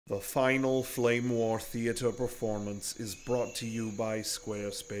The final Flame War Theatre performance is brought to you by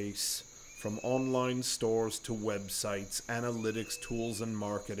Squarespace. From online stores to websites, analytics, tools, and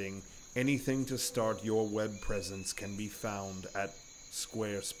marketing, anything to start your web presence can be found at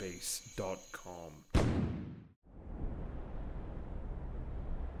squarespace.com.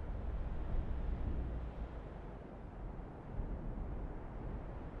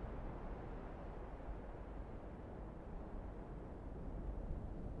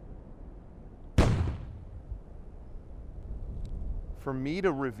 For me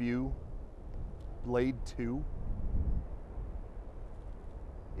to review Blade 2,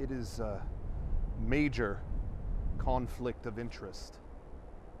 it is a major conflict of interest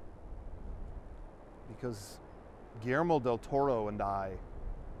because Guillermo del Toro and I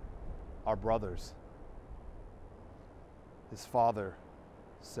are brothers. His father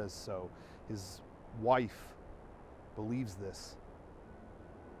says so. His wife believes this.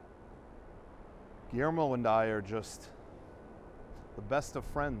 Guillermo and I are just the best of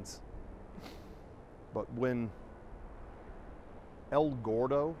friends. But when El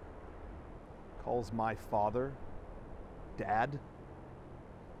Gordo calls my father Dad,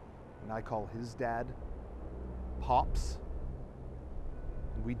 and I call his dad Pops,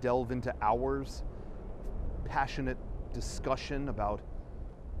 and we delve into hours of passionate discussion about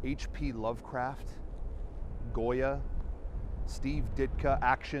H.P. Lovecraft, Goya, Steve Ditka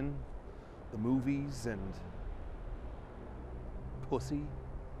action, the movies, and pussy,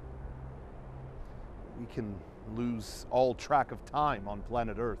 we can lose all track of time on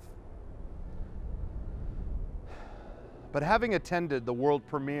planet Earth. But having attended the world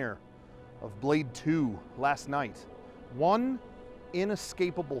premiere of Blade 2 last night, one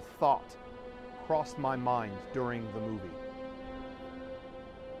inescapable thought crossed my mind during the movie.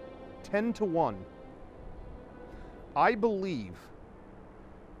 10-1, I believe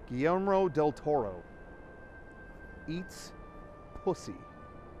Guillermo del Toro eats pussy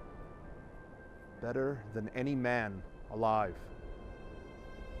better than any man alive.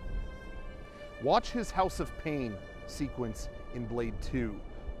 Watch his House of Pain sequence in Blade 2.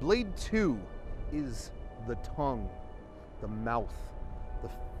 Blade 2 is the tongue, the mouth, the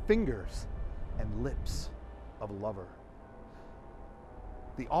fingers and lips of a lover.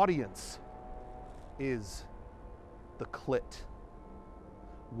 The audience is the clit.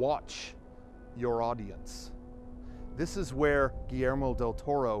 Watch your audience. This is where Guillermo del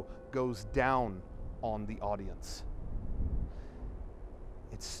Toro goes down on the audience.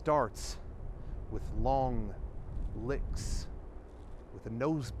 It starts with long licks, with a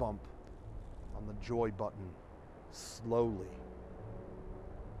nose bump on the joy button, slowly.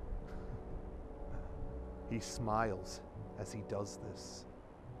 He smiles as he does this,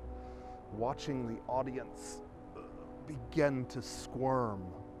 watching the audience begin to squirm.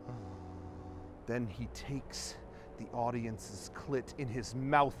 Then he takes the audience's clit in his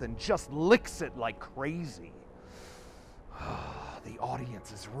mouth and just licks it like crazy. The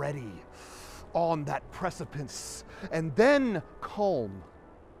audience is ready on that precipice, and then calm,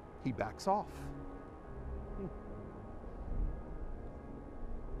 he backs off.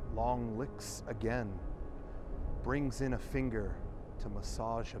 Long licks again, brings in a finger to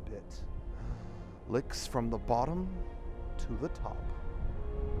massage a bit, licks from the bottom to the top.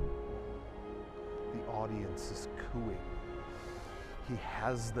 The audience is cooing. He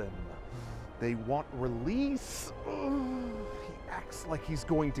has them. They want release. He acts like he's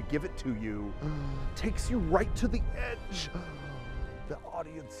going to give it to you. Takes you right to the edge. The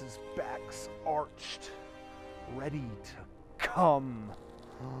audience's backs arched, ready to come.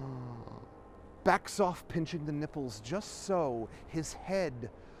 Backs off, pinching the nipples just so, his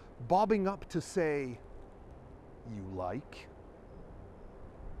head bobbing up to say, "You like?"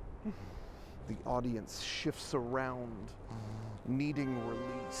 The audience shifts around, needing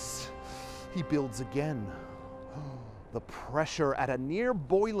release. He builds again. The pressure at a near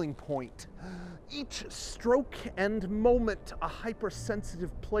boiling point. Each stroke and moment a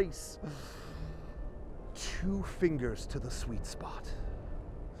hypersensitive place. 2 fingers to the sweet spot.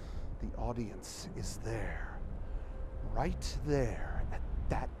 The audience is there, right there at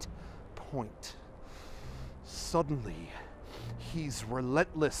that point. Suddenly, he's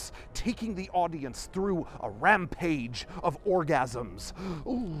relentless, taking the audience through a rampage of orgasms.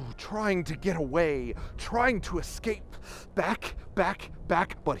 Ooh, trying to get away, trying to escape. Back,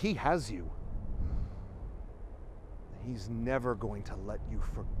 but he has you. He's never going to let you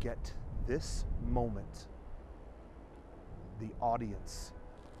forget this moment. The audience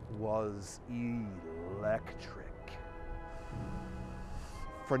was electric.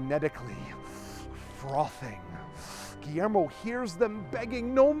 Frenetically, frothing. Guillermo hears them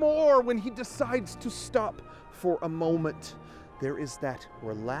begging no more when he decides to stop for a moment. There is that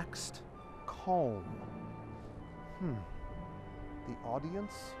relaxed calm. The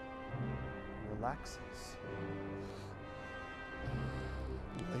audience relaxes.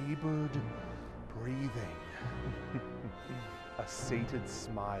 Labored breathing. A sated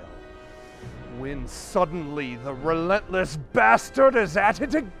smile. When suddenly the relentless bastard is at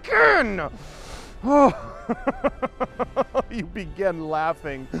it again. Oh. You begin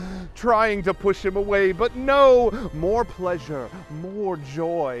laughing, trying to push him away, but no, more pleasure, more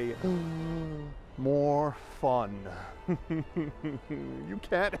joy, more fun. You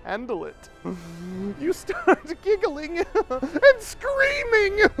can't handle it. You start giggling and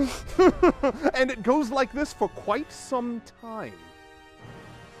screaming. And it goes like this for quite some time.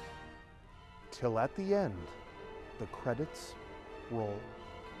 Till at the end, the credits roll.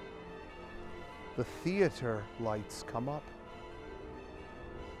 The theater lights come up.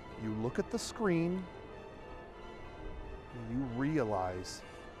 You look at the screen. You realize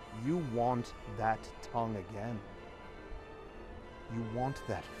you want that tongue again. You want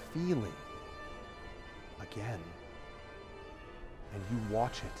that feeling again. And you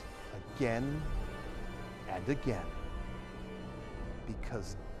watch it again and again.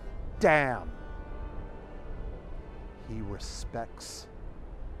 Because damn, he respects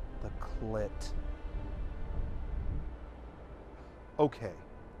the clit. Okay,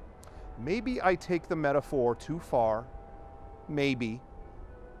 maybe I take the metaphor too far, maybe,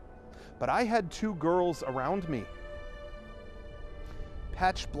 but I had two girls around me.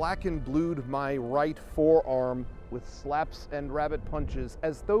 Patch black and blued my right forearm with slaps and rabbit punches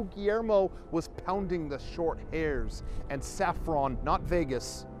as though Guillermo was pounding the short hairs, and Saffron, not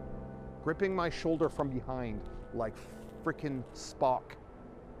Vegas, gripping my shoulder from behind like frickin' Spock,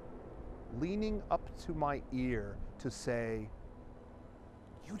 leaning up to my ear to say,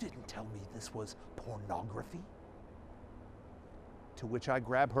 "You didn't tell me this was pornography?" To which I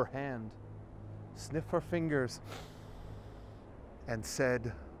grab her hand, sniff her fingers, and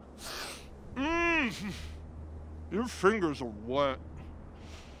said, "Your fingers are wet.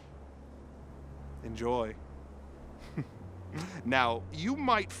 Enjoy." Now, you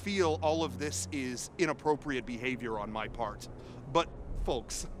might feel all of this is inappropriate behavior on my part, but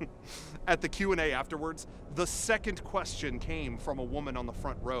folks, at the Q&A afterwards, the second question came from a woman on the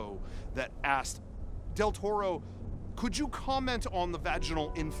front row that asked, "Del Toro, could you comment on the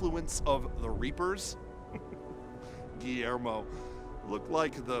vaginal influence of the Reapers?" Guillermo looked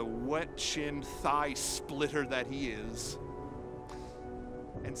like the wet chin thigh splitter that he is,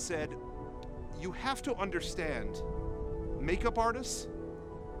 and said, "You have to understand, makeup artists,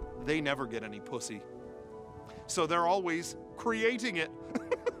 they never get any pussy. So they're always creating it."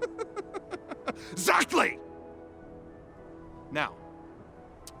 Exactly! Now,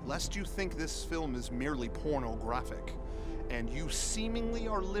 lest you think this film is merely pornographic, and you seemingly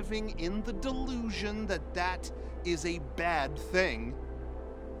are living in the delusion that that is a bad thing,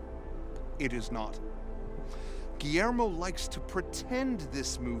 it is not. Guillermo likes to pretend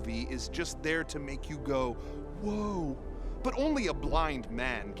this movie is just there to make you go, "Whoa," but only a blind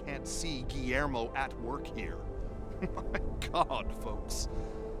man can't see Guillermo at work here. My God, folks.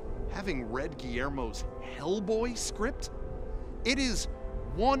 Having read Guillermo's Hellboy script, it is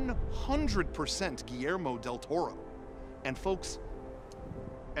 100% Guillermo del Toro. And folks,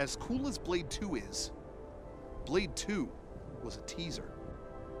 as cool as Blade 2 is, Blade 2 was a teaser.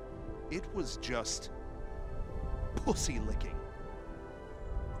 It was just pussy licking.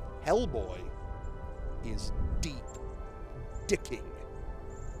 Hellboy is deep dicking.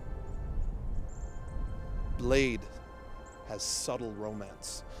 Blade has subtle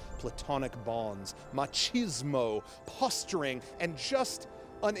romance, platonic bonds, machismo, posturing, and just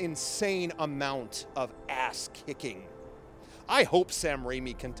an insane amount of ass kicking. I hope Sam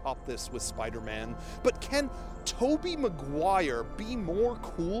Raimi can top this with Spider-Man, but can Tobey Maguire be more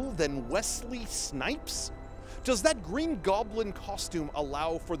cool than Wesley Snipes? Does that Green Goblin costume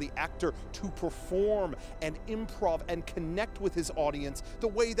allow for the actor to perform and improv and connect with his audience the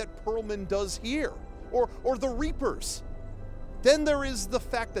way that Perlman does here? Or the Reapers? Then there is the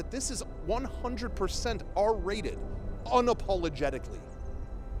fact that this is 100% R-rated, unapologetically.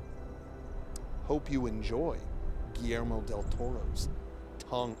 Hope you enjoy Guillermo del Toro's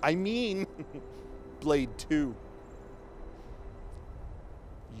tongue. I mean, Blade 2.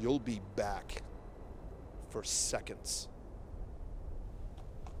 You'll be back for seconds.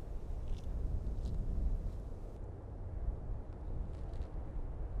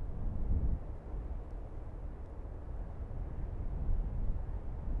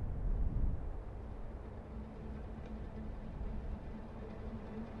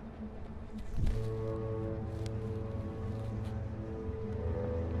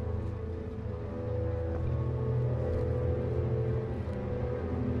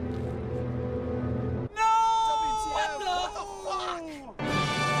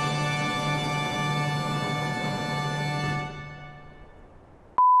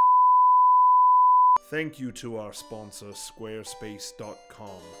 Thank you to our sponsor,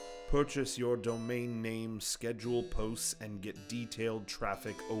 Squarespace.com. Purchase your domain name, schedule posts, and get detailed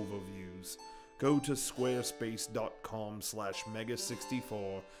traffic overviews. Go to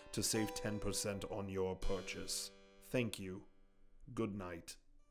squarespace.com/mega64 to save 10% on your purchase. Thank you. Good night.